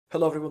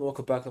Hello everyone,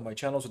 welcome back to my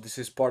channel. So this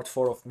is part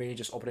 4 of me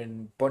just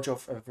opening a bunch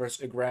of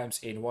eververse grams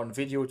in one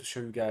video to show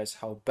you guys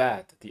how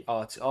bad the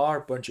odds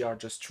are. Bungie are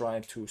just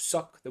trying to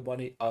suck the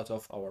money out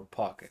of our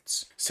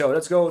pockets. So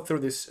let's go through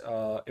this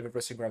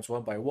eververse grams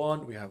one by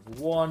one. We have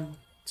 1,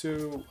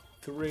 2,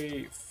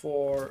 3,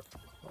 4,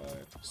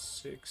 5,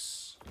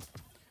 6.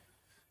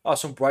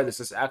 Some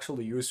brightness is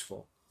actually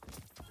useful.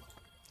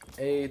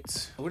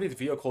 8. We need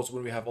vehicles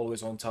when we have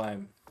always on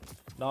time.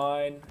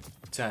 9,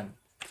 10.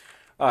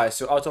 Alright,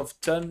 so out of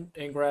 10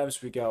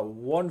 engrams, we got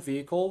one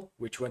vehicle,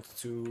 which went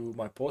to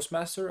my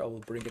postmaster. I will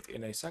bring it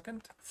in a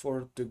second.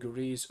 4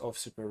 degrees of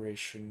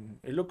separation.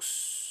 It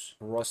looks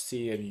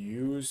rusty and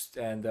used,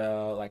 and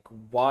like,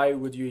 why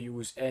would you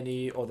use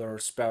any other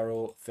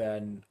sparrow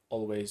than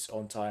always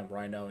on time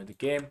right now in the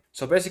game?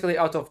 So basically,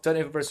 out of 10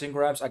 eververse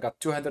engrams, I got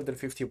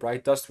 250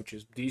 bright dust, which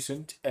is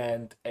decent,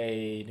 and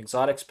an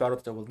exotic sparrow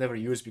that I will never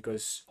use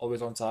because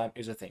always on time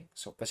is a thing.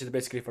 So that's it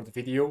basically for the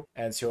video,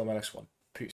 and see you on my next one.